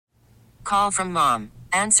call from mom.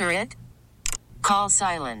 Answer it. Call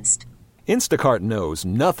silenced. Instacart knows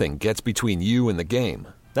nothing gets between you and the game.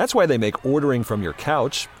 That's why they make ordering from your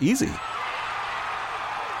couch easy.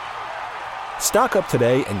 Stock up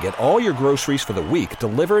today and get all your groceries for the week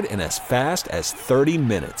delivered in as fast as 30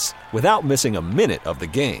 minutes without missing a minute of the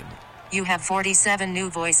game. You have 47 new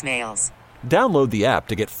voicemails. Download the app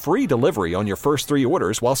to get free delivery on your first 3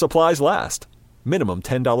 orders while supplies last. Minimum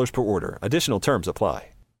 $10 per order. Additional terms apply.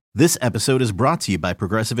 This episode is brought to you by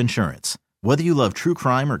Progressive Insurance. Whether you love true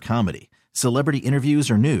crime or comedy, celebrity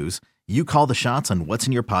interviews or news, you call the shots on what's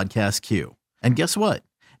in your podcast queue. And guess what?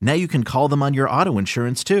 Now you can call them on your auto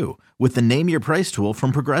insurance too with the Name Your Price tool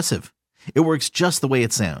from Progressive. It works just the way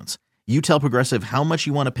it sounds. You tell Progressive how much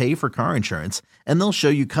you want to pay for car insurance, and they'll show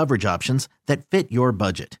you coverage options that fit your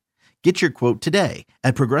budget. Get your quote today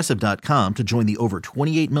at Progressive.com to join the over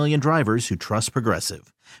 28 million drivers who trust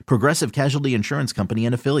Progressive. Progressive Casualty Insurance Company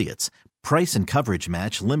and Affiliates. Price and coverage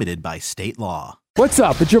match limited by state law. What's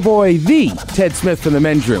up? It's your boy, the Ted Smith from the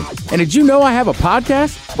Men's Room. And did you know I have a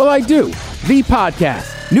podcast? Well, I do. The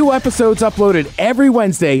Podcast. New episodes uploaded every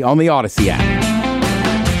Wednesday on the Odyssey app.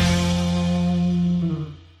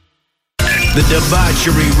 The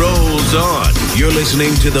debauchery rolls on. You're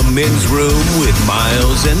listening to The Men's Room with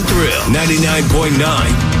Miles and Thrill.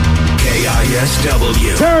 99.9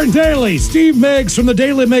 KISW. Taryn Daly, Steve Meigs from the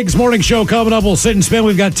Daily Meigs Morning Show coming up. We'll sit and spin.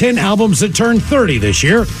 We've got 10 albums that turned 30 this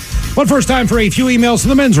year. But first, time for a few emails to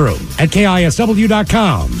the Men's Room at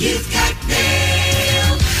KISW.com. You've got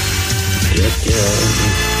mail.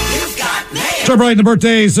 You've got mail. Celebrating the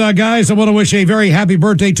birthdays, guys. I want to wish a very happy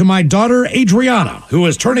birthday to my daughter, Adriana, who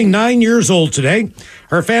is turning 9 years old today.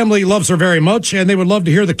 Her family loves her very much, and they would love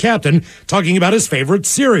to hear the captain talking about his favorite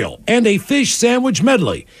cereal and a fish sandwich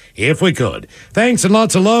medley, if we could. Thanks and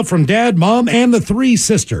lots of love from Dad, Mom, and the 3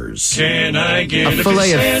 sisters. Can I get a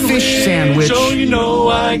filet of fish sandwich? So you know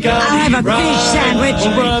I got I'll have a fish sandwich.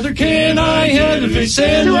 Oh, brother, can I have a fish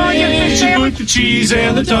sandwich? With the cheese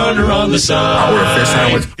and the tartar on the side. I'll order a fish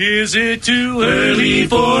sandwich. Is it too early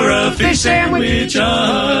for a fish sandwich?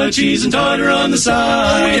 Cheese and tartar on the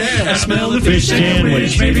side. Oh, yeah. I smell the fish sandwich.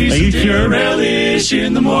 Maybe some dinner relish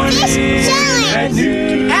in the morning, at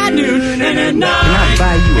noon, and at night. Can I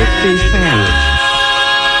buy you a fish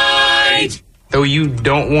sandwich? So you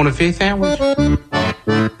don't want a fish sandwich?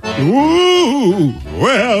 Ooh,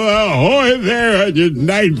 well, ahoy there on your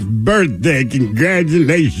 9th birthday.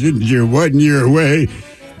 Congratulations, you're 1 year away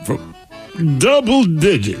from double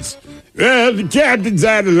digits. Well, the captain's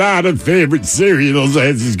had a lot of favorite cereals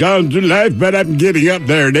as he's gone through life, but I'm getting up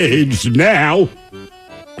there in age, so now,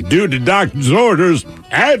 due to doctor's orders,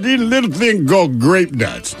 I need a little thing called grape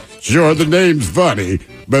nuts. Sure, the name's funny,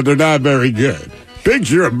 but they're not very good.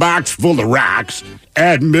 Picture a box full of rocks,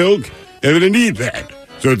 add milk, and then eat that.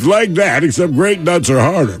 So it's like that, except grape nuts are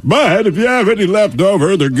harder. But if you have any left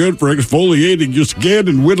over, they're good for exfoliating your skin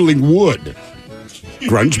and whittling wood.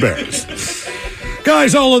 Crunch berries.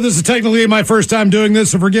 Guys, all of this is technically my first time doing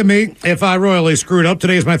this, so forgive me if I royally screwed up.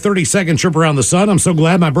 Today is my 32nd trip around the sun. I'm so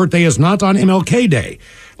glad my birthday is not on MLK Day,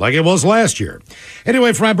 like it was last year.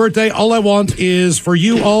 Anyway, for my birthday, all I want is for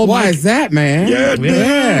you all... Why is that, man? Yeah,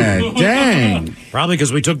 dang. Probably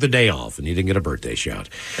because we took the day off and you didn't get a birthday shout.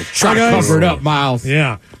 Try to cover it up, Miles.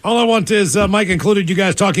 Yeah. All I want is, Mike included, you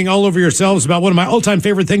guys talking all over yourselves about one of my all-time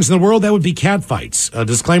favorite things in the world. That would be cat fights. A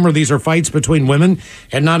disclaimer, these are fights between women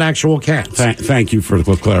and not actual cats. Thank you for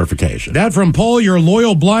the clarification. That from Paul, your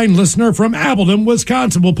loyal blind listener from Appleton,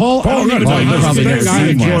 Wisconsin. Well, Paul, I enjoy most of that.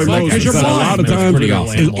 A lot of times,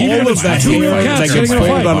 all of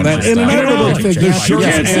that and inevitably the shirts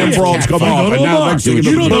and bras come off, and now next thing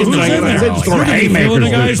you know, they just throw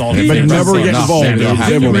haymakers, but never get involved.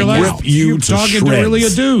 They will rip you to shreds. Really a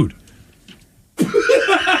dude.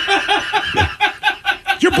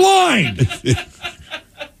 You're blind.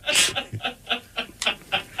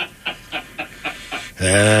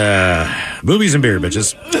 Movies and beer,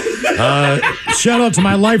 bitches. Shout out to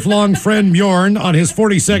my lifelong friend Bjorn on his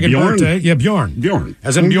 42nd birthday. Yeah, Bjorn. Bjorn.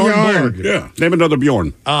 As in Bjorn Borg. Yeah, name another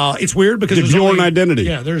Bjorn. It's weird because the there's Bjorn only, identity.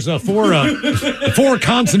 Yeah, there's 4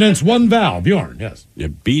 consonants, 1 vowel. Bjorn, yes. Yeah,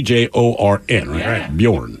 BJORN, right?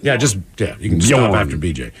 Bjorn. Yeah, you can stop after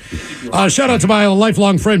BJ. Shout out to my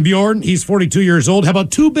lifelong friend Bjorn. He's 42 years old. How about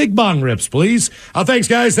 2 big bong rips, please? Thanks,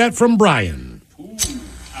 guys. That from Brian.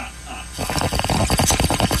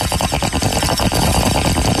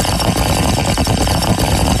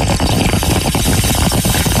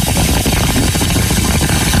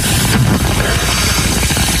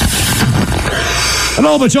 And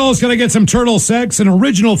all but y'all's going to get some turtle sex, an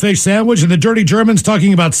original fish sandwich, and the Dirty Germans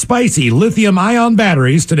talking about spicy lithium-ion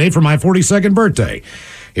batteries today for my 42nd birthday.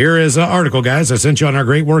 Here is an article, guys. I sent you on our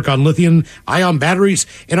great work on lithium-ion batteries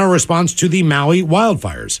in our response to the Maui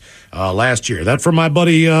wildfires last year. That from my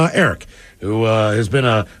buddy Eric, who has been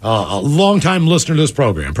a long-time listener to this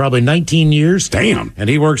program, probably 19 years. Damn. And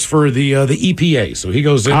he works for the EPA, so he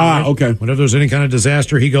goes in. Okay. Whenever there's any kind of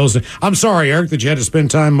disaster, he goes in. I'm sorry, Eric, that you had to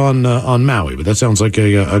spend time on Maui, but that sounds like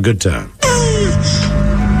a good time.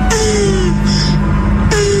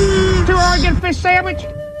 2 Oregon fish sandwich.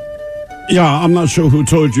 Yeah, I'm not sure who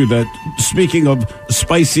told you that. Speaking of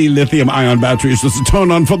spicy lithium-ion batteries, there's a turn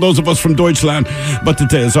on for those of us from Deutschland, but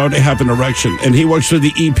today has already have an erection, and he works for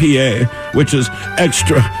the EPA, which is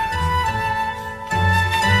extra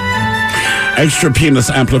penis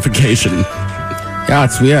amplification. Yeah,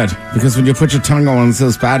 it's weird because when you put your tongue on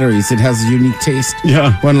those batteries, it has a unique taste.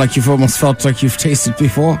 Yeah. One like you've almost felt like you've tasted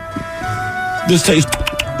before. This tastes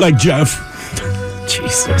like Jeff.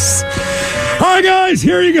 Jesus. All right, guys,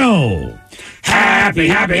 here you go. Happy,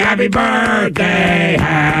 happy, happy birthday.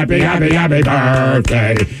 Happy, happy, happy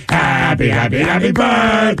birthday. Happy, happy, happy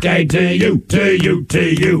birthday to you, to you,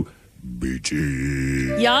 to you.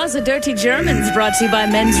 BG. Ya's a Dirty Germans brought to you by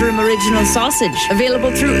Men's Room Original Sausage.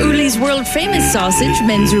 Available through Uli's World Famous Sausage,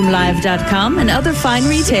 mensroomlive.com, and other fine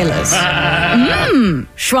retailers.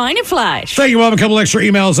 Schweinefleisch. Thank you. We'll have a couple extra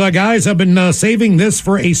emails, guys. I've been saving this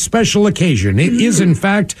for a special occasion. It is, in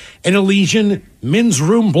fact, an Elysian Men's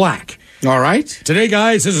Room Black. All right. Today,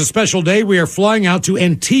 guys, is a special day. We are flying out to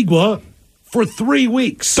Antigua for 3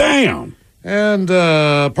 weeks. Damn. And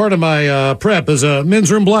part of my prep is a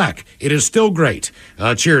Men's Room Black. It is still great.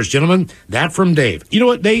 Cheers, gentlemen. That from Dave. You know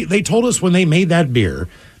what? They told us when they made that beer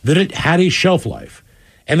that it had a shelf life.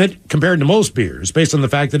 And that compared to most beers, based on the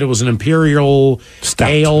fact that it was an imperial Stout.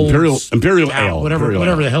 ale. Imperial stout, ale. Whatever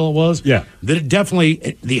the hell it was. Yeah. That it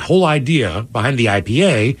definitely, the whole idea behind the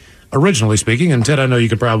IPA, originally speaking, and Ted, I know you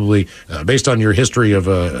could probably, based on your history of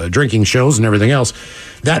drinking shows and everything else,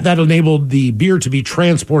 that enabled the beer to be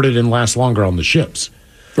transported and last longer on the ships.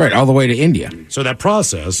 Right, all the way to India. So that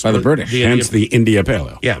process... By the British. Hence the India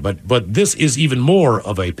Pale Ale. Yeah, but this is even more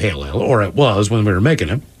of a pale ale, or it was when we were making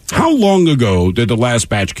it. How long ago did the last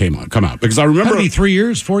batch come out? Because I remember... Maybe 3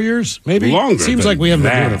 years, 4 years, maybe? Longer. Seems like we haven't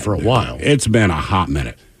been doing it for a while. It's been a hot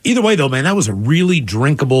minute. Either way, though, man, that was a really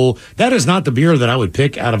drinkable... That is not the beer that I would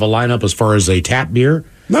pick out of a lineup as far as a tap beer.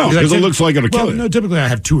 No, because it looks like it'll kill it. No, typically I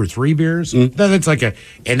have 2 or 3 beers. That's like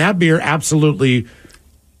and that beer absolutely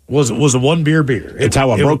was a one beer. It's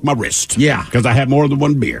how I broke my wrist. Yeah. Because I had more than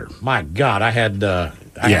one beer. My God, I had...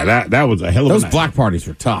 that was a hell of a Those night. black parties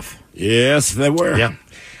were tough. Yes, they were. Yeah.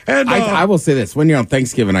 And I will say this. One year on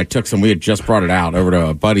Thanksgiving, I took some. We had just brought it out over to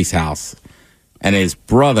a buddy's house. And his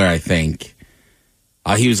brother, I think,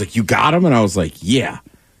 he was like, "You got him?" And I was like, "Yeah."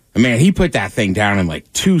 And man, he put that thing down in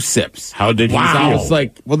like 2 sips. How did he So I feel? was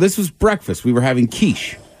like, well, this was breakfast. We were having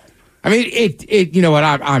quiche. I mean, it. You know what?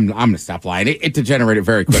 I'm going to stop lying. It degenerated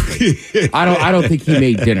very quickly. I don't think he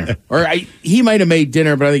made dinner, or he might have made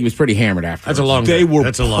dinner, but I think he was pretty hammered after. That's a long They day. were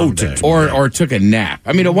That's a long day. potent. Or took a nap.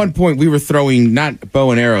 I mean, at one point we were throwing not bow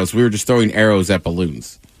and arrows. We were just throwing arrows at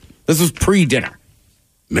balloons. This was pre-dinner.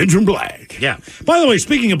 Men's Room Black. Yeah. By the way,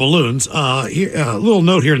 speaking of balloons, here, a little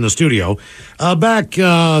note here in the studio. Back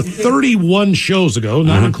 31 shows ago,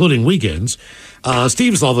 not including weekends,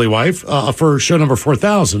 Steve's lovely wife, for show number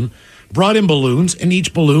 4000, brought in balloons, and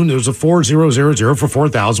each balloon, there was a 4000 for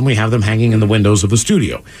 4,000. We have them hanging in the windows of the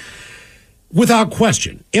studio. Without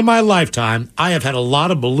question, in my lifetime, I have had a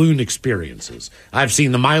lot of balloon experiences. I've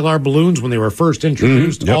seen the Mylar balloons when they were first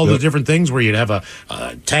introduced, all the different things where you'd have a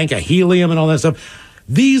tank of helium and all that stuff.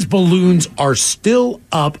 These balloons are still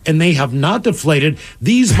up, and they have not deflated.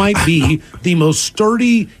 These might be the most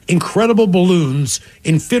sturdy, incredible balloons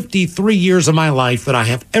in 53 years of my life that I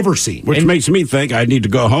have ever seen. Which makes me think I need to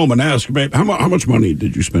go home and ask, babe, how much money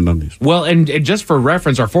did you spend on these? Well, and just for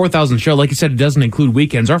reference, our 4,000 show, like you said, it doesn't include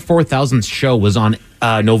weekends. Our 4,000 show was on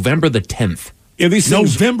November the 10th. Yeah, these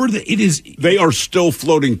things, November, it is. They are still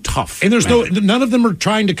floating tough. And there's none of them are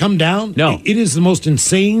trying to come down. No. It is the most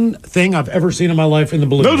insane thing I've ever seen in my life in the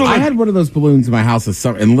balloon. I had one of those balloons in my house this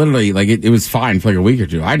summer, and literally, like, it was fine for like a week or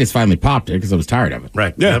two. I just finally popped it because I was tired of it.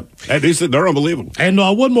 Right. Yeah. Yep. And they're unbelievable. And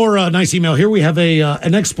one more nice email here. We have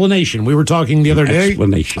an explanation. We were talking the other day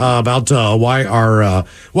about why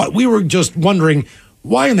what we were just wondering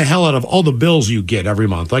why in the hell out of all the bills you get every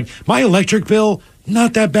month, like my electric bill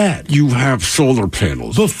Not that bad. You have solar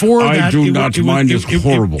panels. Before that, I do not mind. It's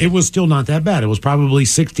horrible. It was still not that bad. It was probably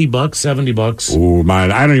 $60, $70. Oh,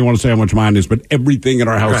 mine. I don't even want to say how much mine is, but everything in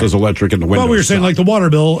our house is electric and the windows. Well, we were saying like the water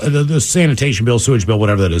bill, the sanitation bill, sewage bill,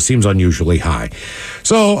 whatever that is, seems unusually high.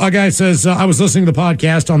 So a guy says, I was listening to the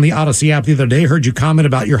podcast on the Odyssey app the other day, heard you comment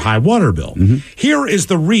about your high water bill. Here is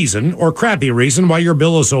the reason, or crappy reason, why your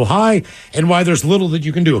bill is so high and why there's little that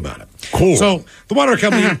you can do about it. Cool. So the water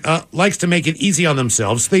company likes to make it easy on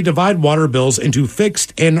themselves. They divide water bills into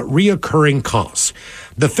fixed and reoccurring costs.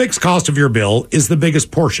 The fixed cost of your bill is the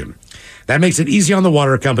biggest portion. That makes it easy on the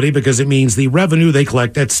water company because it means the revenue they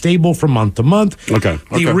collect that's stable from month to month. Okay.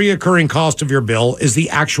 The reoccurring cost of your bill is the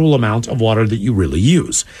actual amount of water that you really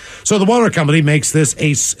use. So the water company makes this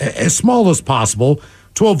as small as possible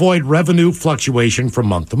to avoid revenue fluctuation from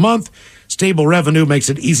month to month. Stable revenue makes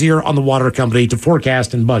it easier on the water company to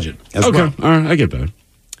forecast and budget as well. All right, I get that.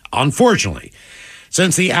 Unfortunately,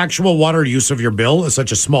 since the actual water use of your bill is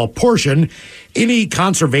such a small portion, any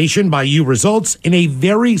conservation by you results in a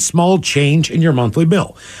very small change in your monthly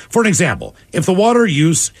bill. For an example, if the water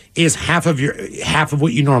use is half of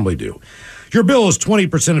what you normally do, your bill is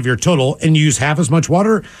 20% of your total and you use half as much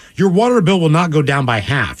water, your water bill will not go down by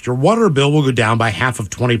half. Your water bill will go down by half of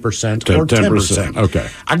 20% or 10%. Okay.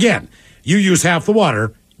 Again, you use half the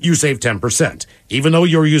water, you save 10%. Even though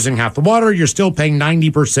you're using half the water, you're still paying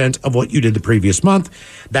 90% of what you did the previous month.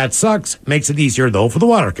 That sucks. Makes it easier, though, for the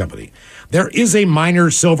water company. There is a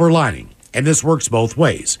minor silver lining, and this works both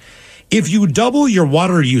ways. If you double your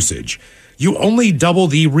water usage, you only double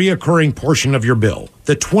the reoccurring portion of your bill,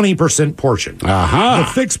 the 20% portion.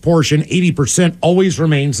 The fixed portion, 80%, always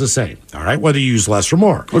remains the same, all right, whether you use less or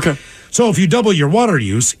more. Okay. So if you double your water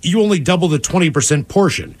use, you only double the 20%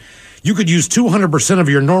 portion. You could use 200% of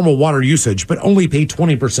your normal water usage, but only pay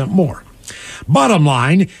 20% more. Bottom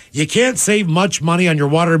line, you can't save much money on your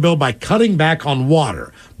water bill by cutting back on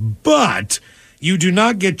water, but you do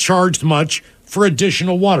not get charged much for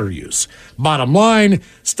additional water use. Bottom line,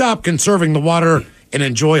 stop conserving the water and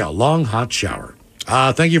enjoy a long, hot shower.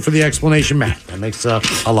 Thank you for the explanation, Matt. That makes a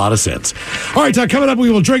lot of sense. All right, coming up, we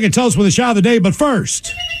will drink and tell us with a shot of the day, but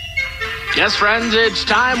first... Yes, friends, it's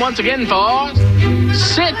time once again for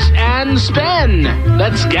Sit and Spin.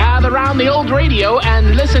 Let's gather around the old radio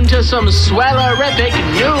and listen to some swellerific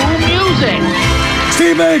new music.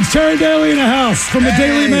 Steve Miggs, Terry Daly in the house from the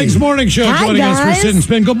Daily Miggs Morning Show. Hi, joining us for Sit and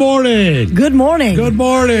Spin. Good morning. Good morning. Good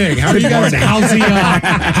morning. How are you guys?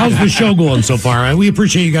 How's the show going so far? We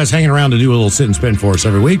appreciate you guys hanging around to do a little Sit and Spin for us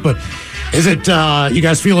every week, but is it you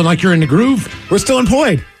guys feeling like you're in the groove? We're still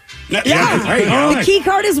employed. Yeah, the key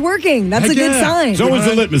card is working. That's a good sign. It's always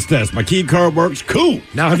a litmus test. My key card works. Cool.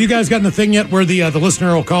 Now, have you guys gotten the thing yet where the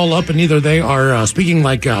listener will call up and either they are speaking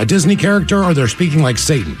like a Disney character or they're speaking like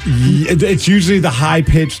Satan? It's usually the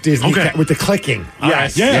high-pitched Disney with the clicking.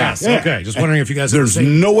 Yes. Okay. Just wondering if you guys. There's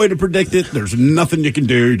no way to predict it. There's nothing you can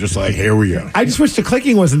do. You're just like, here we go. I just wish the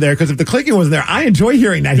clicking wasn't there because if the clicking wasn't there, I enjoy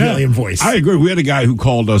hearing that helium voice. I agree. We had a guy who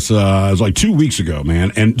called us. It was like 2 weeks ago,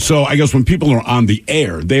 man. And so I guess when people are on the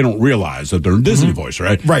air, they don't realize that they're Disney voice,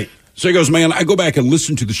 right? Right. So he goes, man, I go back and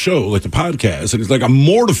listen to the show, like the podcast, and he's like, I'm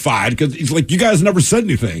mortified because he's like, you guys never said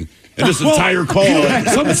anything. And this entire call,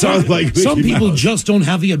 it sounds like some people just don't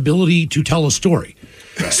have the ability to tell a story.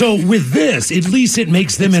 So with this, at least it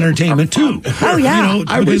makes them entertainment too. Oh yeah,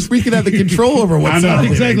 I wish we could have the control over what's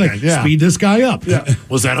happening. Exactly. Yeah. Speed this guy up. Yeah.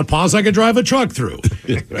 Was that a pause I could drive a truck through?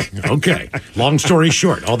 Okay. Long story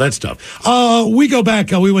short, all that stuff. We go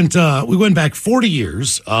back. We went back 40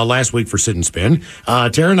 years last week for Sit and Spin.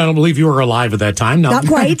 Taryn, I don't believe you were alive at that time. Not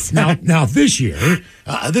quite. Now this year,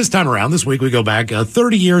 this time around, this week we go back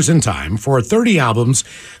 30 years in time for 30 albums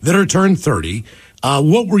that are turned 30.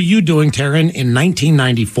 What were you doing, Taryn, in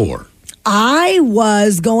 1994? I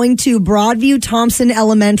was going to Broadview Thompson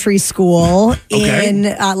Elementary School in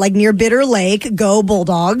near Bitter Lake. Go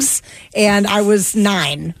Bulldogs! And I was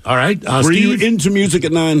 9. All right, were Steve? you into music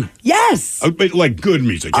at 9? Yes. Like good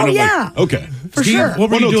music. Oh yeah. Okay. For Steve, sure.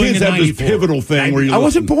 What were you doing kids in have this 94? pivotal thing where you I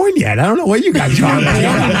wasn't born yet. I don't know what you guys are talking about.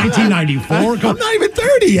 1994. I'm not even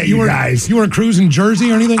 30 yet, you guys. You weren't cruising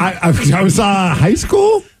Jersey or anything? I was high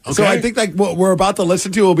school. Okay. So I think like what we're about to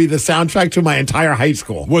listen to will be the soundtrack to my entire high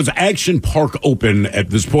school. Was Action Park open at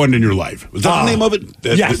this point in your life? Was that the name of it?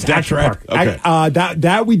 Yes, Action Park. Okay.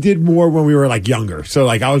 That we did more when we were like younger. So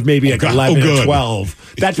like I was maybe like 11 or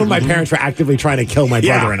 12. That's when my parents were actively trying to kill my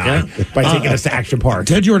brother and I by taking us to Action Park.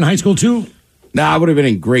 Ted, you were in high school too? Nah, I would have been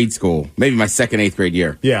in grade school. Maybe my second, 8th grade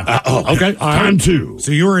year. Yeah. Okay. All right. Time 2.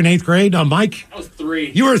 So you were in 8th grade, Mike? I was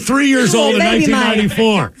 3. You were 3 years old in baby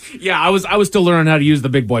 1994. Yeah, I was still learning how to use the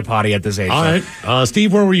big boy potty at this age. All right.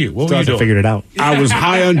 Steve, where were you? What were you doing? Figured it out. I was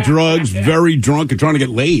high on drugs, very drunk, and trying to get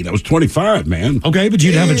laid. I was 25, man. Okay, but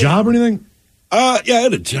you didn't have a job or anything? Yeah, I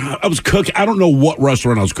had a job. I was cooking. I don't know what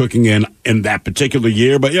restaurant I was cooking in that particular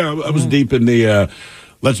year, but yeah, I was deep in the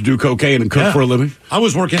let's do cocaine and cook for a living. I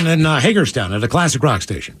was working in Hagerstown at a classic rock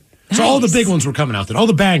station. So all the big ones were coming out then. All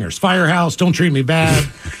the bangers. Firehouse, Don't Treat Me Bad.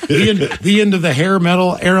 the end of the hair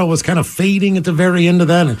metal era was kind of fading at the very end of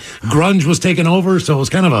that. And grunge was taking over. So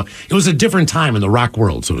it was a different time in the rock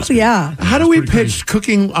world, so to speak. Yeah. How do we pitch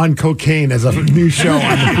cooking on cocaine as a new show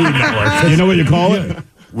on the Food Network? You know what you call it?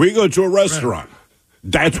 We go to a restaurant.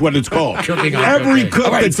 That's what it's called. Every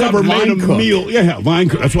cook that's ever made a meal. Yeah, line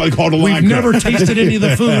cook. That's why they call it a line cook. We've never tasted any of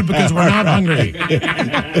the food because we're not hungry.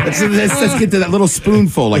 Let's get to that little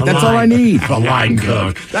spoonful. Like, that's all I need. A line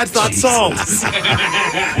cook. That's not salt.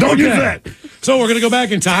 Don't use that. So we're going to go back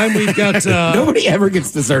in time. We've got... Nobody ever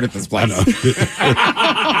gets dessert at this place.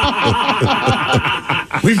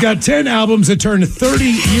 We've got 10 albums that turned 30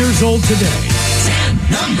 years old today.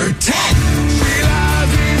 Number 10.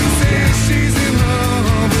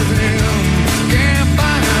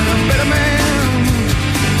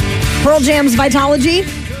 Pearl Jam's Vitology.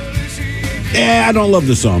 Yeah, I don't love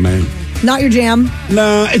this song, man. Not your jam.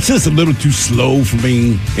 No, it's just a little too slow for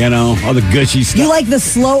me. You know, all the gushy stuff. You like the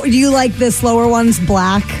slow? Do you like the slower ones?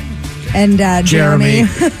 Black and Jeremy.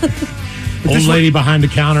 Old lady behind the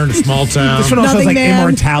counter in a small town. This one also has Nothing, man.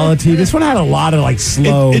 Immortality. This one had a lot of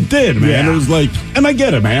slow. It did, man. Yeah. It was and I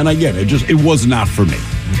get it, man. I get it. It was not for me.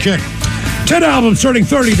 Okay. 10 albums turning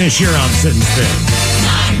 30 this year on Sit and Spin.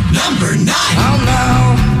 Number 9. Oh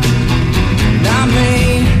no, not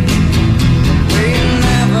me. We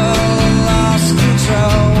never lost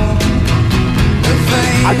control.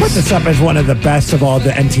 I put this up as one of the best of all the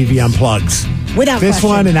MTV Unplugs. Without this question.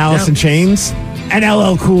 one and Alice in Chains and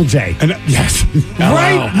LL Cool J. And yes,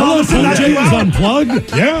 right? LL Cool J was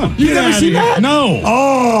unplugged. Yeah, you never seen that? No.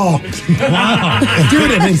 Oh, wow,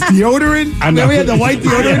 dude! And his deodorant. I know. Remember he had the white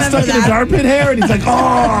deodorant stuck in his armpit hair, and he's like,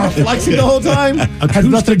 oh, flexing the whole time. Has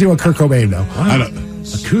nothing to do with Kurt Cobain, though. I know.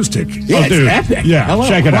 Acoustic. Yeah, dude. it's epic. Yeah,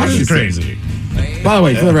 check it out. It's crazy. By the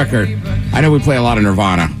way, for the record, I know we play a lot of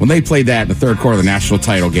Nirvana. When they played that in the third quarter of the national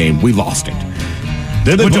title game, we lost it.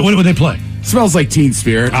 What would they play? Smells like Teen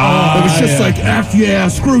Spirit. It was just like, F yeah,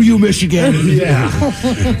 screw you, Michigan. Yeah.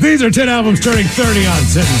 These are 10 albums turning 30 on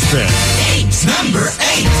Sit and Spin. Number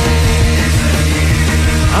 8.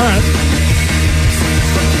 All right.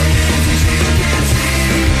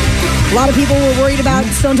 A lot of people were worried about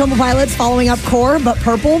Stone Temple Pilots following up Core, but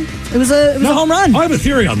Purple, it was a home run. I have a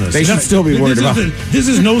theory on this. They should still be worried about it. This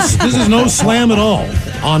is no slam at all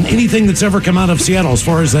on anything that's ever come out of Seattle as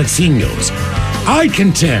far as that scene goes. I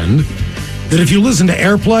contend that if you listen to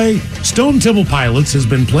Airplay, Stone Temple Pilots has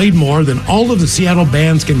been played more than all of the Seattle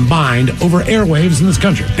bands combined over airwaves in this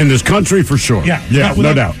country. In this country, for sure. Yeah,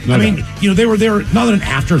 no doubt. I mean, they were not an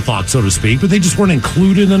afterthought, so to speak, but they just weren't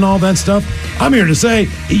included in all that stuff. I'm here to say,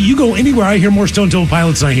 you go anywhere, I hear more Stone Temple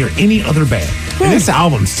Pilots than I hear any other band. And this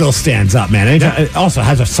album still stands up, man. It also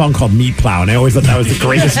has a song called Meat Plow, and I always thought that was the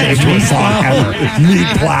greatest name to a song ever.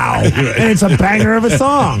 Meat Plow. And it's a banger of a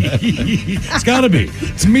song. It's got to be.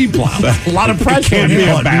 It's Meat Plow. A lot of pressure. Can't be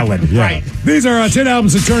a ballad. Yeah. Right. These are 10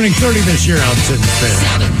 albums that are turning 30 this year on Sit and Spin.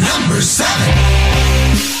 Number 7.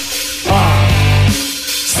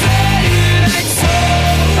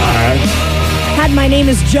 Had My Name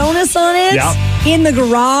is Jonas on it. Yep. In the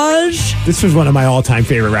Garage. This was one of my all-time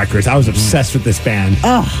favorite records. I was obsessed with this band.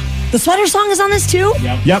 The Sweater Song is on this too?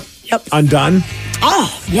 Yep. Undone.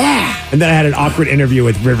 Oh, yeah. And then I had an awkward interview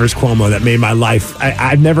with Rivers Cuomo that made my life.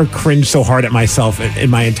 I've never cringed so hard at myself in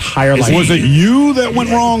my entire life. Was it you that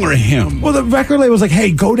went wrong or him? Well, the record label was like,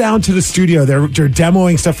 hey, go down to the studio. They're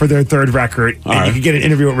demoing stuff for their third record, and you can get an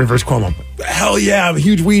interview with Rivers Cuomo. Hell yeah, I'm a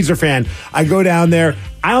huge Weezer fan. I go down there.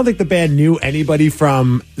 I don't think the band knew anybody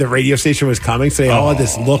from the radio station was coming, so they all had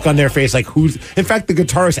this look on their face like, who's... In fact, the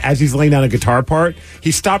guitarist, as he's laying down a guitar part,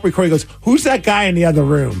 he stopped recording, goes, who's that guy in the other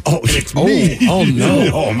room? Oh, it's me. Oh,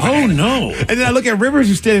 no. Oh, no. And then I look at Rivers,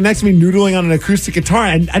 who's standing next to me, noodling on an acoustic guitar,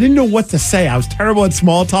 and I didn't know what to say. I was terrible at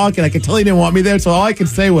small talk, and I could tell he didn't want me there, so all I could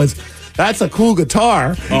say was, that's a cool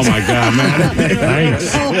guitar. Oh, my God, man.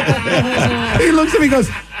 Thanks. He looks at me and goes,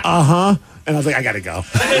 uh-huh. And I was like, I gotta go.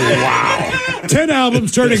 Wow. 10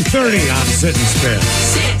 albums turning 30 on Sit and Spin.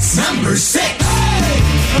 Number 6.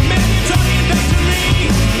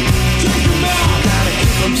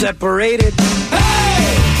 Separated.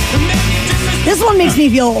 This This one makes me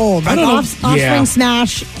feel old. I Like don't know. Offspring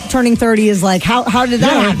Smash turning 30 is like, how did that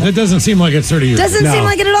happen? That doesn't seem like it's 30 years. Doesn't seem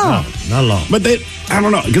like it at all. No, not at all. But I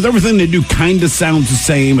don't know, because everything they do kind of sounds the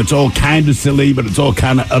same. It's all kind of silly, but it's all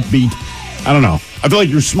kind of upbeat. I don't know. I feel like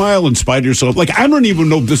your smile inspired yourself. Like, I don't even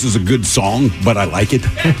know if this is a good song, but I like it.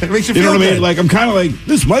 It makes you know feel what I good. mean? Like, I'm kind of like,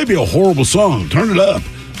 this might be a horrible song. Turn it up.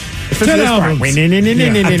 10 albums. I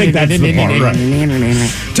think that's the part, right?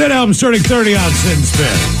 10 albums turning 30 on Sit and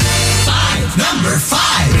Spin. Number 5.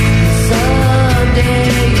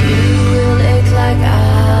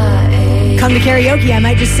 Come to karaoke, I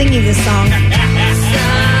might just sing you this song.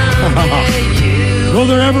 Will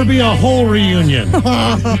there ever be a whole reunion?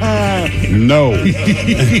 No.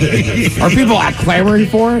 Are people clamoring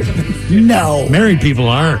for it? No. Married people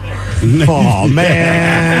aren't. Oh,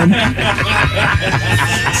 man.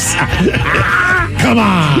 Come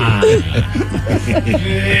on.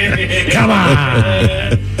 Come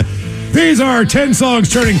on. These are 10 songs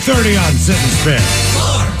turning 30 on Sit and Spin.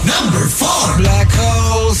 Number 4. Black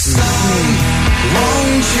hole sun,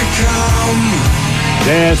 won't you come?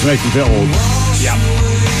 Yeah, it makes me feel old. Yeah.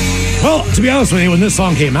 Well, to be honest with you, when this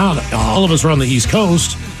song came out, all of us were on the East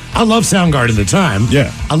Coast. I loved Soundgarden at the time.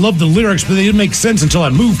 Yeah. I loved the lyrics, but they didn't make sense until I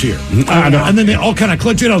moved here. I know. And then they all kind of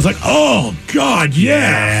clicked in. I was like, oh, God,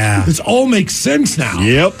 yeah. This all makes sense now.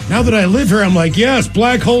 Yep. Now that I live here, I'm like, yes,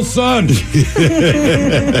 Black Hole Sun.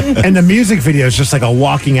 And the music video is just like a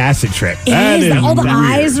walking acid trip. It is. All the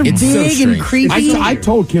eyes are It's so big and strange. creepy. I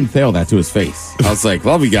told Kim Thale that to his face. I was like,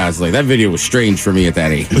 love you guys. Like, that video was strange for me at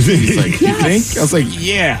that age. He's like, you think? I was like,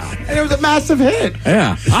 yeah. And it was a massive hit.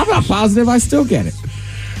 Yeah. I'm not positive I still get it.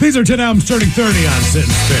 These are 10 albums turning 30 on Sit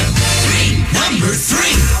and Spin. Number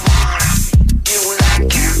 3.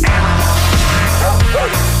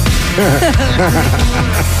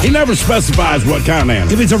 He never specifies what kind of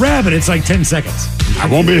animal. If it's a rabbit, it's like 10 seconds. I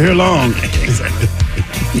won't be here long.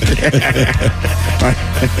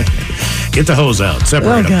 Get the hose out. Separate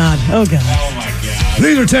Oh, them. God. Oh, God. Oh, my God.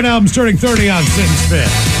 These are 10 albums turning 30 on Sit and Spin.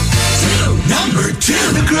 Number 2.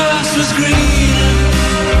 The grass was green.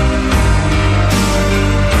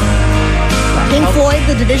 Pink Floyd,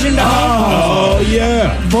 The Division Bell. Oh,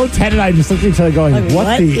 yeah. Both Ted and I just looked at each other going, Like,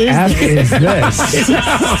 what the F is this? Is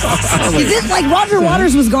it like Roger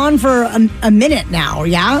Waters was gone for a minute now,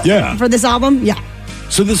 yeah? Yeah. For this album? Yeah.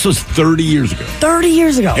 So this was 30 years ago. 30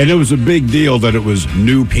 years ago. And it was a big deal that it was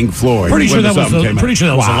new Pink Floyd. Pretty sure when that this was album the, came out. pretty sure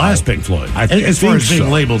that was the Wow. last Pink Floyd. I as far think as being so.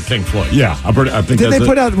 labeled Pink Floyd. Yeah, I think Did that's they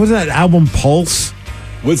put out, wasn't that album Pulse?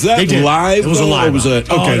 Was that They did. live? It was a though, live or was it?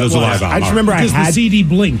 album. Okay, Oh, that was a it was. live album. I just remember I Because the had... CD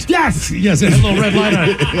blinked. Yes! Yes, it had a little red light on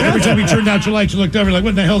it. Every time you turned out your lights, you looked over, like,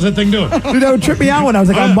 what the hell is that thing doing? Dude, that would trip me out when I was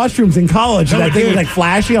like on mushrooms in college. And No, that it thing was did. like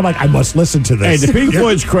flashing. I'm like, I must listen to Hey, this. to Pink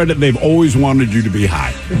Floyd's credit, they've always wanted you to be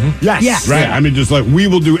high. Yes. Yes. Right? I mean, just like, we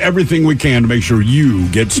will do everything we can to make sure you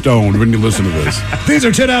get stoned when you listen to this. These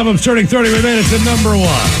are 10 albums turning 30. We made it to number 1.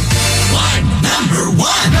 Number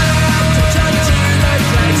 1.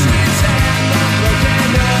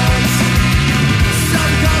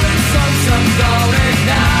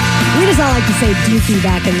 We just all like to say Dookie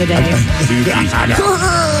back in the day.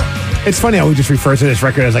 It's funny how we just refer to this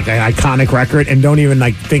record as like an iconic record and don't even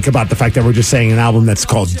like think about the fact that we're just saying an album that's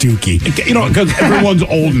called Dookie. You know, because everyone's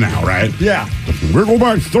old now, right? Yeah. We're going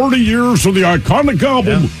back 30 years to the iconic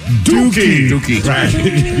album, Dookie. Right.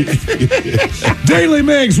 Daily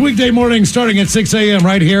Mix, weekday morning starting at 6 a.m.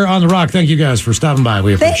 right here on The Rock. Thank you guys for stopping by.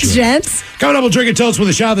 We appreciate Thanks, it. gents. Coming up, we'll drink a toast with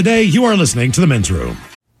a shot of the day. You are listening to The Men's Room.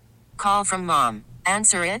 Call from mom.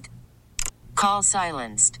 Answer it. Call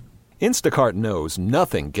silenced. Instacart knows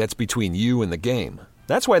nothing gets between you and the game.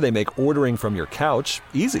 That's why they make ordering from your couch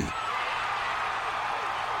easy.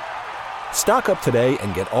 Stock up today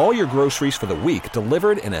and get all your groceries for the week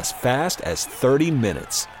delivered in as fast as 30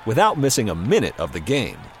 minutes without missing a minute of the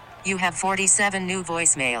game. You have 47 new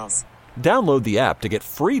voicemails. Download the app to get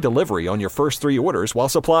free delivery on your first 3 orders while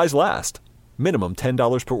supplies last. Minimum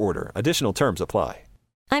 $10 per order. Additional terms apply.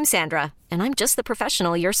 I'm Sandra, and I'm just the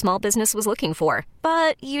professional your small business was looking for.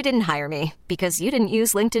 But you didn't hire me because you didn't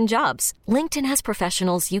use LinkedIn Jobs. LinkedIn has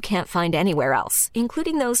professionals you can't find anywhere else,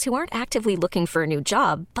 including those who aren't actively looking for a new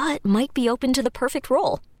job, but might be open to the perfect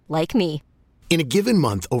role, like me. In a given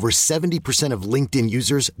month, over 70% of LinkedIn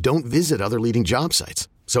users don't visit other leading job sites.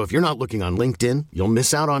 So if you're not looking on LinkedIn, you'll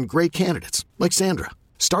miss out on great candidates like Sandra.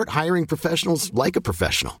 Start hiring professionals like a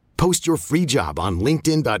professional. Post your free job on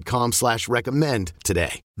linkedin.com/recommend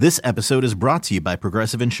today. This episode is brought to you by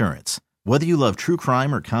Progressive Insurance. Whether you love true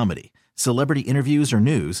crime or comedy, celebrity interviews or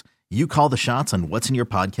news, you call the shots on what's in your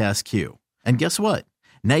podcast queue. And guess what?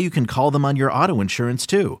 Now you can call them on your auto insurance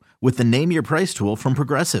too with the Name Your Price tool from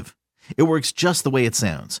Progressive. It works just the way it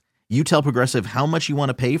sounds. You tell Progressive how much you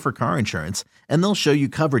want to pay for car insurance, and they'll show you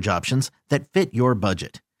coverage options that fit your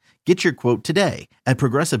budget. Get your quote today at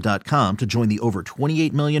Progressive.com to join the over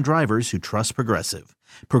 28 million drivers who trust Progressive.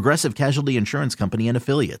 Progressive Casualty Insurance Company and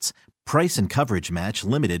Affiliates. Price and coverage match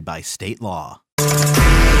limited by state law.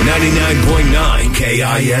 99.9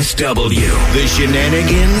 KISW. The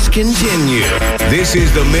shenanigans continue. This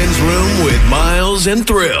is the Men's Room with Miles and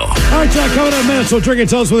Thrill. All right, Jack, coming up in minutes, we'll drink and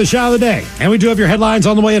tell us with the shot of the day. And we do have your headlines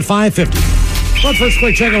on the way at 5:50. But first,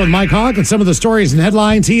 quick check-in with Mike Hawk and some of the stories and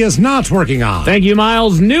headlines he is not working on. Thank you,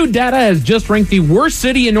 Miles. New data has just ranked the worst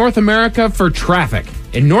city in North America for traffic.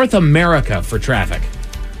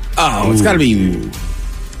 Oh, it's got to be...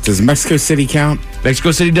 Does Mexico City count? Mexico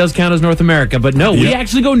City does count as North America, but no, we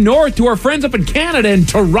actually go north to our friends up in Canada in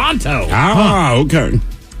Toronto. Okay.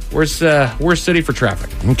 Worst city for traffic.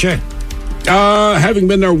 Okay. Having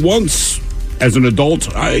been there once as an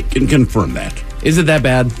adult, I can confirm that. Is it that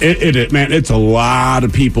bad? It man, it's a lot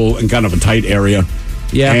of people in kind of a tight area.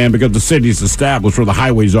 Yeah. And because the city's established where the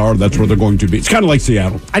highways are, that's where they're going to be. It's kind of like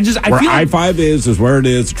Seattle. I where feel like I-5 is where it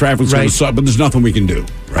is. The traffic's going to suck, but there's nothing we can do.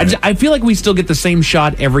 Right? I feel like we still get the same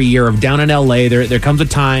shot every year of down in L.A. There comes a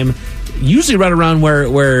time, usually right around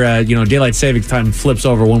where daylight savings time flips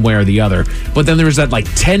over one way or the other. But then there's that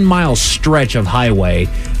 10-mile stretch of highway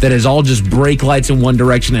that is all just brake lights in one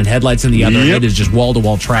direction and headlights in the other. And it is just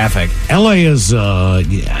wall-to-wall traffic. L.A. is, I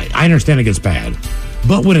understand it gets bad.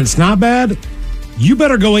 But when it's not bad, you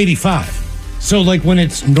better go 85. So, when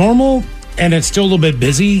it's normal and it's still a little bit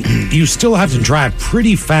busy, you still have to drive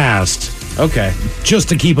pretty fast. Okay. Just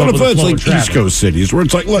to keep up with the flow of traffic. East Coast cities where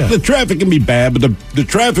it's look, the traffic can be bad, but the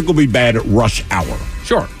traffic will be bad at rush hour.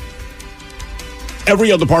 Sure.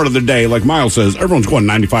 Every other part of the day, like Miles says, everyone's going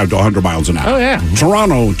 95 to 100 miles an hour. Oh, yeah.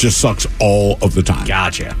 Toronto just sucks all of the time.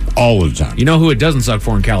 Gotcha. All of the time. You know who it doesn't suck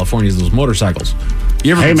for in California is those motorcycles.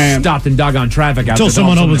 You ever been stopped in doggone traffic out until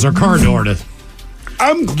someone opens their car door to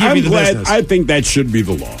I'm glad. business. I think that should be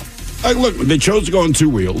the law. Look, they chose to go on two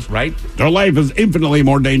wheels. Right. Their life is infinitely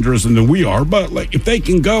more dangerous than we are, but if they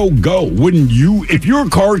can go. Wouldn't you? If your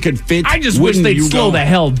car could fit, I just wish they'd slow the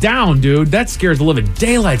hell down, dude. That scares the living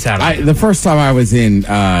daylights out of me. The first time I was in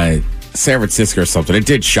San Francisco or something, it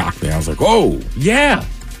did shock me. I was like, oh. Yeah.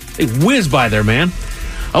 They whiz by there, man.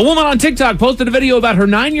 A woman on TikTok posted a video about her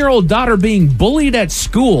 9-year-old daughter being bullied at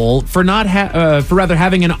school for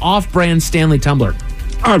having an off-brand Stanley tumbler.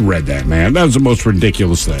 I read that, man. That was the most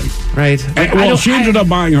ridiculous thing. Right. She ended up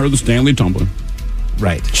buying her the Stanley tumbler.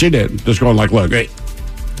 Right. She did. Just going look, hey,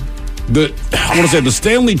 I want to say the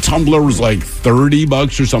Stanley tumbler was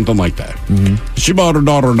 $30 or something like that. Mm-hmm. She bought her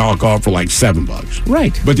daughter a knockoff for $7.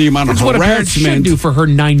 Right. But the amount of That's harassment what a parent should do for her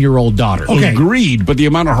 9-year-old daughter. Okay. Agreed. But the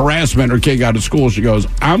amount of harassment her kid got at school, she goes,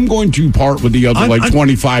 I'm going to part with the other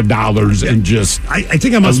 $25 and just I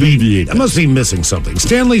think I must be missing something.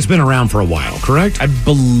 Stanley's been around for a while, correct? I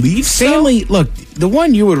believe Stanley, look, the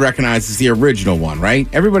one you would recognize is the original one, right?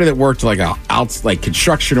 Everybody that worked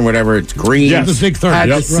construction or whatever, it's green. Yeah, the big 30. Had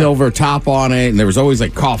the silver top on it, and there was always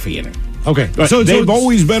coffee in it. Okay. So they've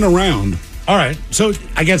always been around. All right. So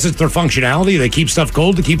I guess it's their functionality. They keep stuff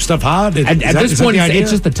cold to keep stuff hot. At this point,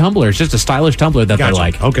 it's just a tumbler. It's just a stylish tumbler that they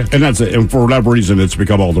like. Okay. And that's it. And for whatever reason, it's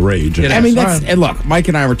become all the rage. And look, Mike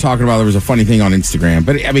and I were talking about there was a funny thing on Instagram,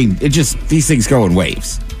 but these things go in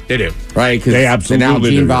waves. They do. Right? They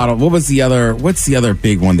absolutely do. Bottle. What's the other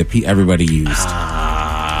big one that everybody used?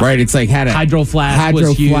 Right, it's had a Hydro Flask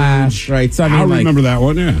was huge. Right? So I remember that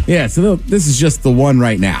one, yeah. Yeah, so this is just the one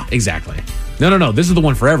right now. Exactly. No. This is the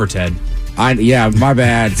one forever, Ted. My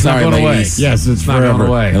bad. Sorry, not going ladies. away. Yes, it's not forever. going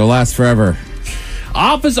away. It'll last forever.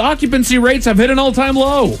 Office occupancy rates have hit an all-time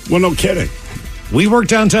low. Well, no kidding. We work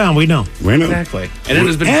downtown. We know. Exactly. And it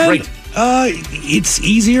has been great. It's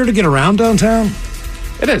easier to get around downtown.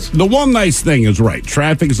 It is. The one nice thing is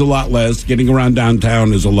traffic is a lot less. Getting around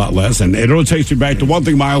downtown is a lot less. And it all takes you back to one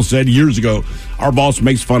thing Miles said years ago. Our boss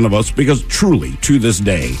makes fun of us because truly, to this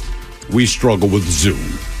day, we struggle with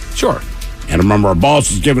Zoom. Sure. And I remember our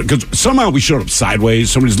boss was giving, because somehow we showed up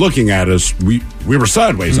sideways. Somebody's looking at us. We were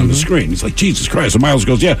sideways on the screen. He's like, Jesus Christ. And Miles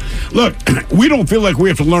goes, yeah, look, we don't feel like we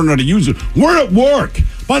have to learn how to use it. We're at work.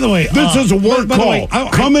 By the way, this is a work call.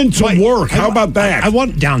 Come into work. How about that? I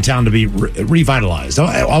want downtown to be revitalized.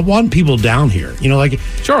 I want people down here,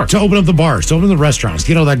 sure, to open up the bars, to open the restaurants,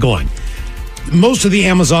 get all that going. Most of the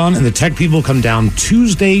Amazon and the tech people come down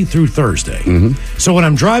Tuesday through Thursday. Mm-hmm. So when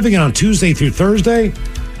I'm driving it on Tuesday through Thursday,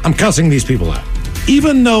 I'm cussing these people out.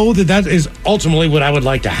 even though that is ultimately what I would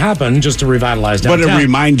like to happen, just to revitalize downtown. But it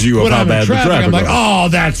reminds you of when how I'm bad in the traffic, traffic I'm like, was. oh,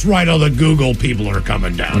 that's right. All the Google people are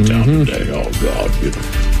coming downtown today. Oh, God.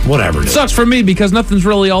 Whatever it is. Sucks for me because nothing's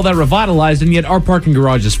really all that revitalized, and yet our parking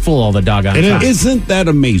garage is full all the doggone time. Isn't that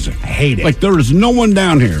amazing? I hate it. Like, there is no one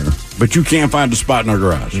down here, but you can't find a spot in our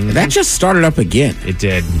garage. That just started up again. It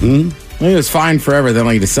did. It was fine forever. Then,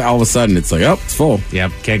 like, all of a sudden, it's like, oh, it's full.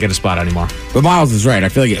 Yep, can't get a spot anymore. But Miles is right. I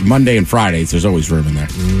feel like Monday and Fridays, there's always room in there.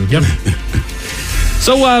 Yep.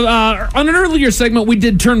 So, on an earlier segment, we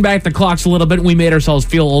did turn back the clocks a little bit, and we made ourselves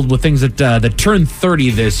feel old with things that turned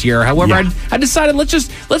 30 this year. However, I decided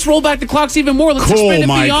let's roll back the clocks even more. Let's expand it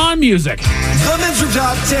beyond music. The Men's Room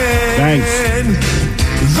Top 10. Thanks.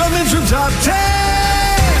 The Men's Room Top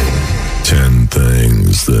 10. 10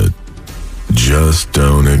 things that just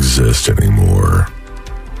don't exist anymore.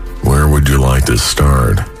 Where would you like to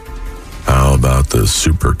start? How about the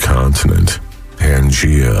supercontinent,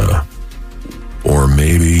 Pangea? Or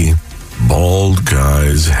maybe bald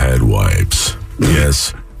guys' head wipes.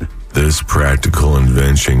 Yes, this practical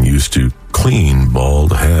invention used to clean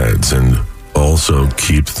bald heads and also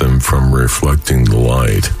keep them from reflecting the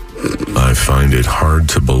light. I find it hard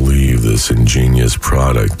to believe this ingenious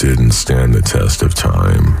product didn't stand the test of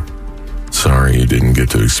time. Sorry you didn't get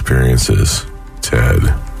to experience this, Ted.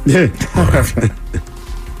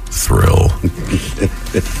 Thrill.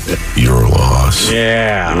 Your loss.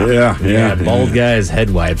 Yeah. Bald guy's head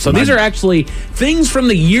wipe. So these are actually things from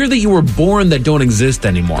the year that you were born that don't exist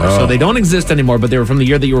anymore. So they don't exist anymore, but they were from the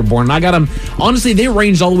year that you were born. And I got them, honestly, they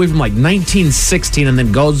ranged all the way from like 1916 and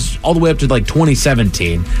then goes all the way up to like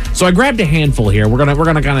 2017. So I grabbed a handful here. We're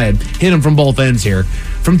gonna kind of hit them from both ends here.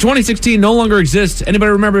 From 2016, no longer exists.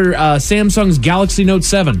 Anybody remember Samsung's Galaxy Note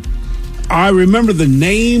 7? I remember the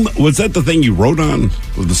name. Was that the thing you wrote on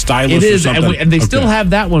with the stylus? It is, or something? and they still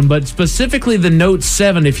have that one, but specifically the Note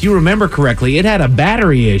 7, if you remember correctly, it had a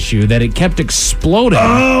battery issue that it kept exploding.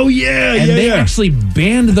 Oh, yeah, and they actually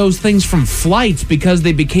banned those things from flights because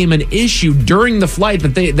they became an issue during the flight that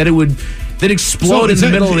explode in the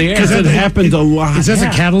middle of the air. Because it happened a lot. Is that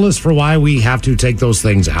a catalyst for why we have to take those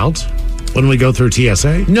things out when we go through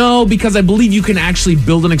TSA? No, because I believe you can actually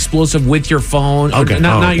build an explosive with your phone. Okay.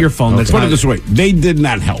 Not your phone. Let's put it this way. They did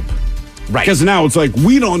not help. Right. Because now it's like,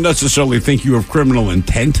 we don't necessarily think you have criminal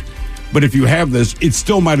intent, but if you have this, it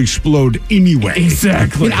still might explode anyway.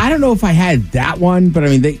 Exactly. I don't know if I had that one, but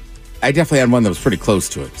I definitely had one that was pretty close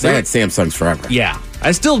to it. So I had Samsungs forever. Yeah,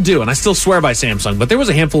 I still do, and I still swear by Samsung. But there was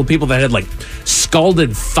a handful of people that had like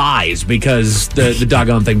scalded thighs because the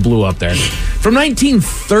doggone thing blew up there. From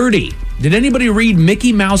 1930, did anybody read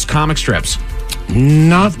Mickey Mouse comic strips?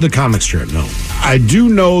 Not the comic strip, no. I do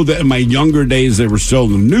know that in my younger days, they were still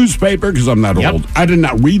in the newspaper because I'm not old. I did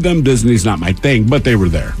not read them. Disney's not my thing, but they were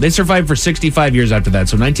there. They survived for 65 years after that.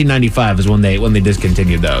 So 1995 is when they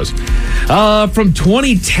discontinued those. From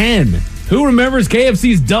 2010, who remembers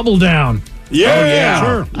KFC's Double Down? Yeah,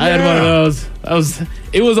 Sure. I had one of those.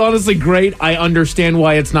 It was honestly great. I understand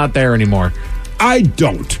why it's not there anymore. I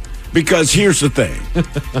don't. Because here's the thing.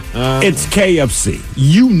 It's KFC.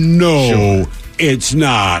 You know it's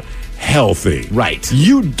not healthy. Right.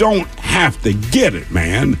 You don't have to get it,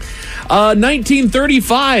 man.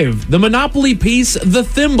 1935, the Monopoly piece, the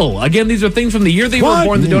thimble. Again, these are things from the year they were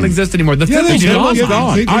born that don't exist anymore. The thimble's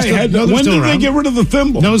gone. When did they get rid of the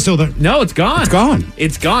thimble? No, it's still there. No, it's gone. It's gone.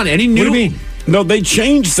 It's gone. Any new? What do you mean? No, they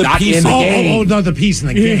changed the piece. Oh, no, the piece in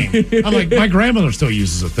the game. I'm like, my grandmother still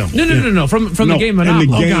uses a thimble. No. From the game Monopoly.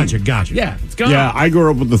 In the game. Gotcha. Yeah, it's gone. Yeah, I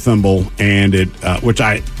grew up with the thimble, and it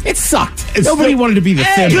sucked. Nobody wanted to be the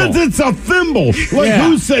thimble. It's a thimble. Like,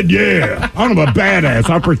 who said, I'm a badass.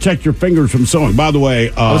 I protect your fingers from sewing. By the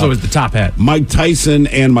way, I was always the top hat. Mike Tyson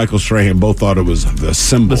and Michael Strahan both thought it was the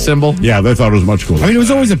symbol. The symbol? Yeah, they thought it was much cooler. I mean, it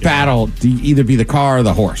was always a battle to either be the car or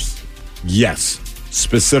the horse. Yes.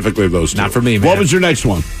 Specifically those two. Not for me, man. What was your next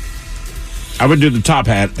one? I would do the top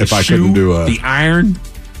hat if I couldn't do the iron.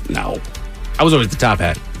 No. I was always the top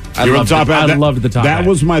hat. I loved the top hat? I loved the top hat. That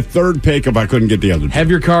was my third pick if I couldn't get the other two. Have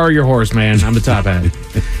your car or your horse, man. I'm the top hat.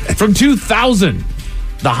 From 2000,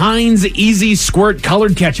 the Heinz Easy Squirt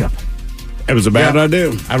Colored Ketchup. It was a bad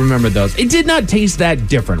idea. I remember those. It did not taste that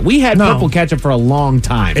different. We had purple ketchup for a long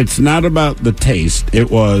time. It's not about the taste. It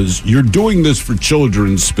was, you're doing this for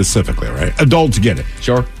children specifically, right? Adults get it.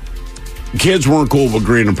 Sure. Kids weren't cool with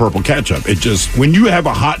green and purple ketchup. It just, when you have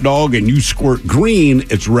a hot dog and you squirt green,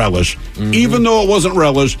 it's relish. Mm-hmm. Even though it wasn't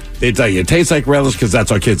relish, they tell you it tastes like relish because that's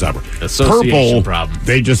how kids operate. Association Purple, problem.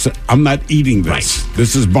 They just, I'm not eating this. Right.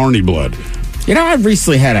 This is Barney blood. You know, I've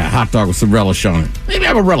recently had a hot dog with some relish on it. Maybe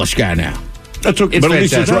I'm a relish guy now. That's okay, It's but at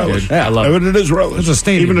least it's fantastic, relish. dude. I love it. But it is relish. It's a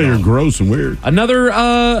stadium even though you're dog. gross and weird.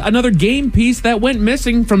 Another game piece that went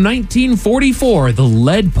missing from 1944, the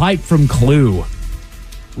lead pipe from Clue.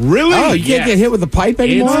 Really? Oh, you can't get hit with a pipe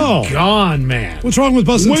anymore? It's gone, man. What's wrong with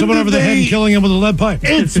busting When someone did over the head and they- killing him with a lead pipe?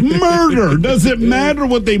 It's murder. Does it matter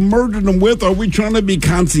what they murdered them with? Are we trying to be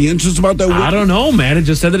conscientious about that? I don't know, man. It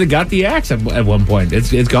just said that it got the axe at one point.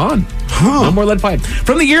 It's gone. No more lead pipe.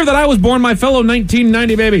 From the year that I was born, my fellow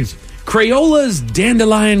 1990 babies, Crayola's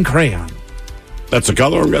Dandelion Crayon. That's a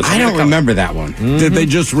color, I'm guessing. I don't remember that one. Did they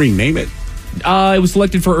just rename it? It was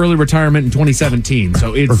selected for early retirement in 2017,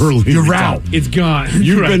 so it's you're out. It's gone.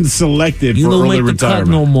 You've Right. been selected You for don't early make the cut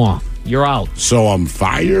retirement. no more. You're out. So I'm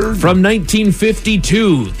fired? From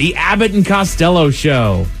 1952, the Abbott and Costello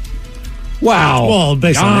Show. Wow. Well,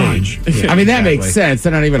 based Gone. on age. I mean, that makes Exactly. sense.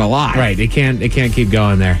 They're not even alive. Right, it can't keep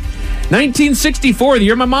going there. 1964, the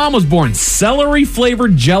year my mom was born, celery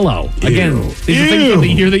flavored Jello. Again, these are things from the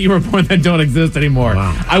year that you were born that don't exist anymore.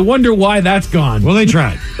 Wow. I wonder why that's gone. Well, they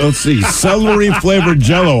tried. Let's see. Celery flavored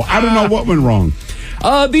Jello. I don't know what went wrong.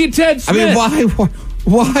 The Ted I Smith. mean,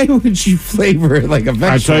 why would you flavor it like a vegetable?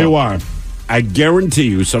 I tell you why. I guarantee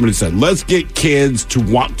you, somebody said, let's get kids to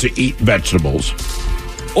want to eat vegetables.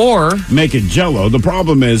 Or make it Jello. The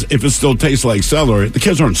problem is, if it still tastes like celery, the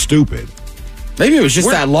kids aren't stupid. Maybe it was just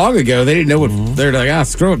that long ago. They didn't know what. They're like,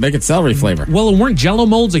 screw it, make it celery flavor. Well, and weren't Jello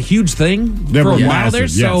molds a huge thing They for a were while massive, there?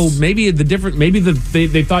 So yes. maybe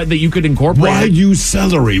they thought that you could incorporate Why it. use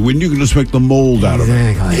celery when you can just make the mold out of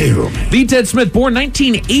it? Ew. The Ted Smith, born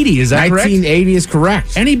 1980, is that correct? 1980 is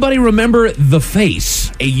correct. Anybody remember The Face,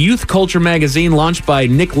 a youth culture magazine launched by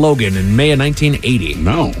Nick Logan in May of 1980?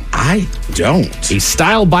 No. I don't. A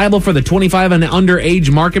style Bible for the 25 and under age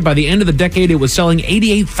market. By the end of the decade, it was selling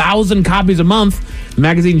 88,000 copies a month. The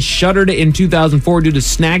magazine shuttered in 2004 due to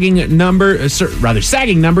sagging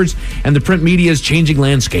numbers and the print media's changing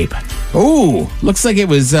landscape. Oh, looks like it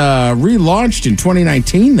was relaunched in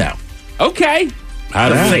 2019, though. Okay. How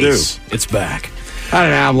The does it Face. It's back. I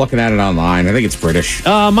don't know. I'm looking at it online. I think it's British.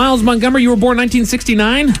 Miles Montgomery, you were born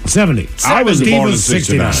 1969? 70. I was Steve born in was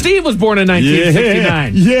 69. Steve was born in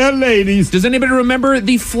 1969. Yeah, ladies. Does anybody remember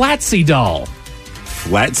the Flatsy doll?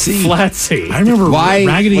 Flatsy? Flatsy. I remember Why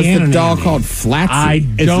Raggedy was Ann the and doll Andy. called Flatsy? I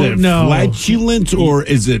Is don't it know. flatulent or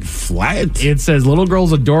is it flat? It says little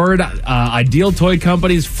girls adored Ideal Toy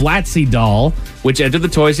Company's Flatsy doll, which entered the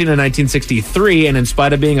toy scene in 1963, and in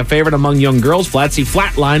spite of being a favorite among young girls, Flatsy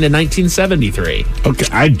flatlined in 1973. Okay,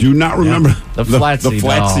 I do not remember The Flatsy,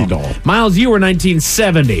 Flatsy doll. Miles, you were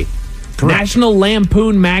 1970. National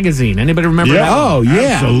Lampoon Magazine. Anybody remember Yeah. that? Oh, yeah.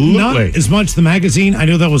 Absolutely. Not as much the magazine. I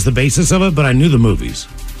knew that was the basis of it, but I knew the movies.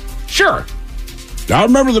 Sure. I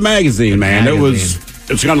remember the magazine, man. magazine.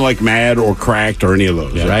 It's kind of like Mad or Cracked or any of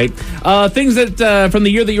those. Right? Things that from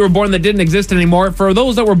the year that you were born that didn't exist anymore. For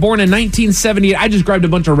those that were born in 1978, I just grabbed a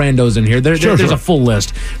bunch of randos in here. There's Sure. a full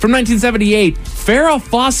list. From 1978, Farrah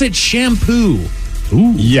Fawcett shampoo.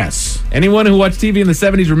 Ooh. Yes. Anyone who watched TV in the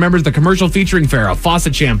 70s remembers the commercial featuring Farrah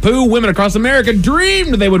Fawcett shampoo. Women across America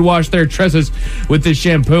dreamed they would wash their tresses with this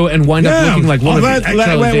shampoo and wind up looking like one of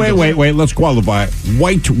the Wait. Let's qualify.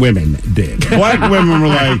 White women did. Black women were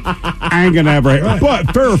like, I ain't gonna have her hair. But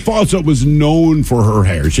Farrah Fawcett was known for her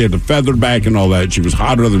hair. She had the feathered back and all that. She was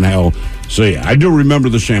hotter than hell. So yeah, I do remember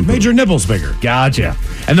the shampoo. Made your nipples bigger. Gotcha.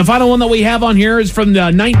 And the final one that we have on here is from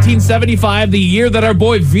 1975, the year that our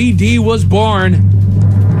boy VD was born.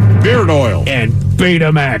 Beard oil. And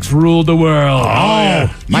Betamax ruled the world.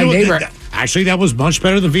 Oh, My neighbor. Actually, that was much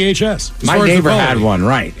better than VHS. as My far as the neighbor had quality. one.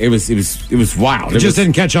 Right. It was wild. It just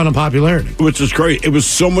didn't catch on in popularity. Which is great. It was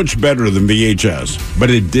so much better than VHS, but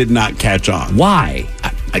it did not catch on. Why?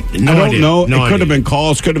 I don't know. No it could have idea. been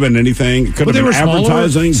calls, could have been anything. It could But have they been were smaller,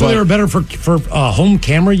 advertising. so but, they were better for home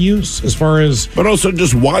camera use as far as. but also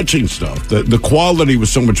just watching stuff. The quality was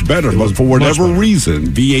so much better. But for whatever better. reason,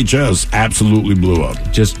 VHS absolutely blew up.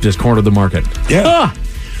 Just cornered the market. Yeah.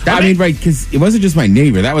 I mean, right, because it wasn't just my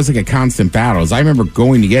neighbor. That was like a constant battle. I remember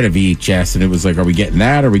going to get a VHS, and it was like, are we getting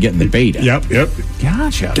that or are we getting the beta? Yep.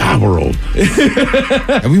 Gotcha. God, we're old.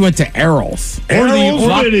 And we went to Errol's.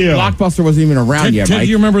 Errol's Video. Blockbuster wasn't even around yet, Ted, Mike. do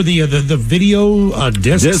you remember the video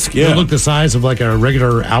discs? Disc, yeah. That looked the size of like a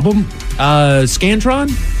regular album? Scantron?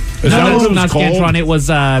 Is that what it was not called? Scantron. It was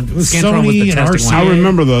Scantron was Sony the and testing RCA. one. I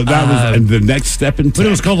remember that was the next step in But tech. it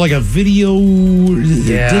was called like a video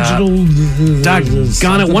digital.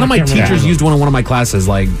 Doggone it. One of my teachers used one in one of my classes,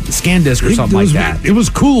 like ScanDisc or something like that. It was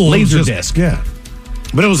cool. Laser It was disc. Yeah.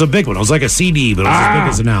 But it was a big one. It was like a CD, but it was as big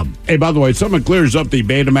as an album. Hey, by the way, something clears up the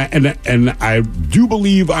Betamax, and I do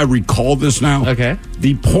believe I recall this now. Okay.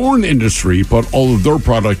 The porn industry put all of their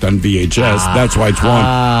product on VHS. That's why it's won.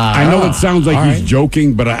 I know it sounds like he's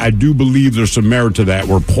joking, but I do believe there's some merit to that,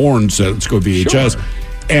 where porn said, let's go VHS. Sure.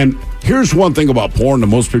 And here's one thing about porn that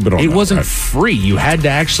most people don't know. It wasn't free. You had to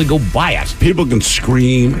actually go buy it. People can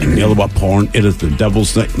scream and yell about porn. It is the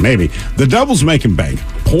devil's thing. Maybe. The devil's making bank.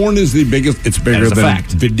 Porn is the biggest. It's bigger than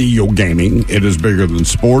video gaming. It is bigger than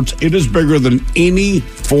sports. It is bigger than any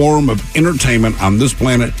form of entertainment on this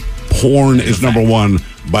planet. Porn is number one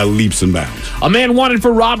by leaps and bounds. A man wanted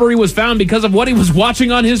for robbery was found because of what he was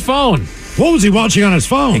watching on his phone. What was he watching on his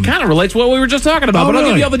phone? It kind of relates to what we were just talking about, but I'll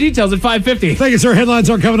give you all the details at 5:50. Thank you, sir. Headlines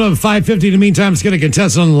are coming up at 5:50. In the meantime, let's get a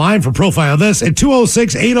contestant on the line for Profile This at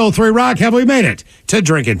 206-803-ROCK. Have we made it to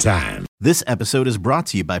drinking time? This episode is brought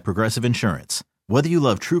to you by Progressive Insurance. Whether you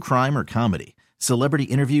love true crime or comedy, celebrity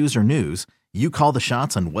interviews or news, you call the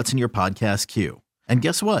shots on what's in your podcast queue. And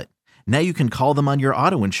guess what? Now you can call them on your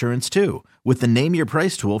auto insurance too with the Name Your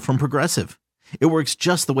Price tool from Progressive. It works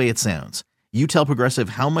just the way it sounds. You tell Progressive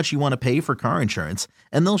how much you want to pay for car insurance,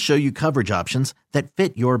 and they'll show you coverage options that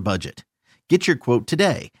fit your budget. Get your quote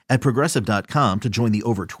today at Progressive.com to join the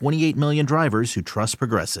over 28 million drivers who trust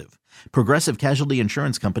Progressive. Progressive Casualty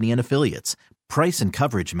Insurance Company and Affiliates. Price and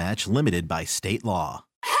coverage match limited by state law.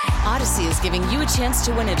 Odyssey is giving you a chance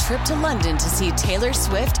to win a trip to London to see Taylor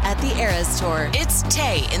Swift at the Eras Tour. It's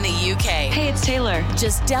Tay in the UK. Hey, it's Taylor.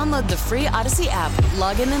 Just download the free Odyssey app,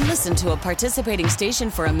 log in and listen to a participating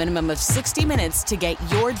station for a minimum of 60 minutes to get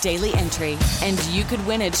your daily entry. And you could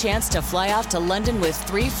win a chance to fly off to London with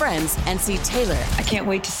 3 friends and see Taylor. I can't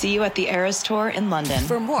wait to see you at the Eras Tour in London.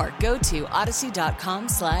 For more, go to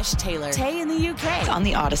odyssey.com/Taylor. Tay in the UK. It's on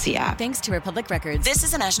the Odyssey app. Thanks to Republic Records. This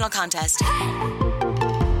is a national contest.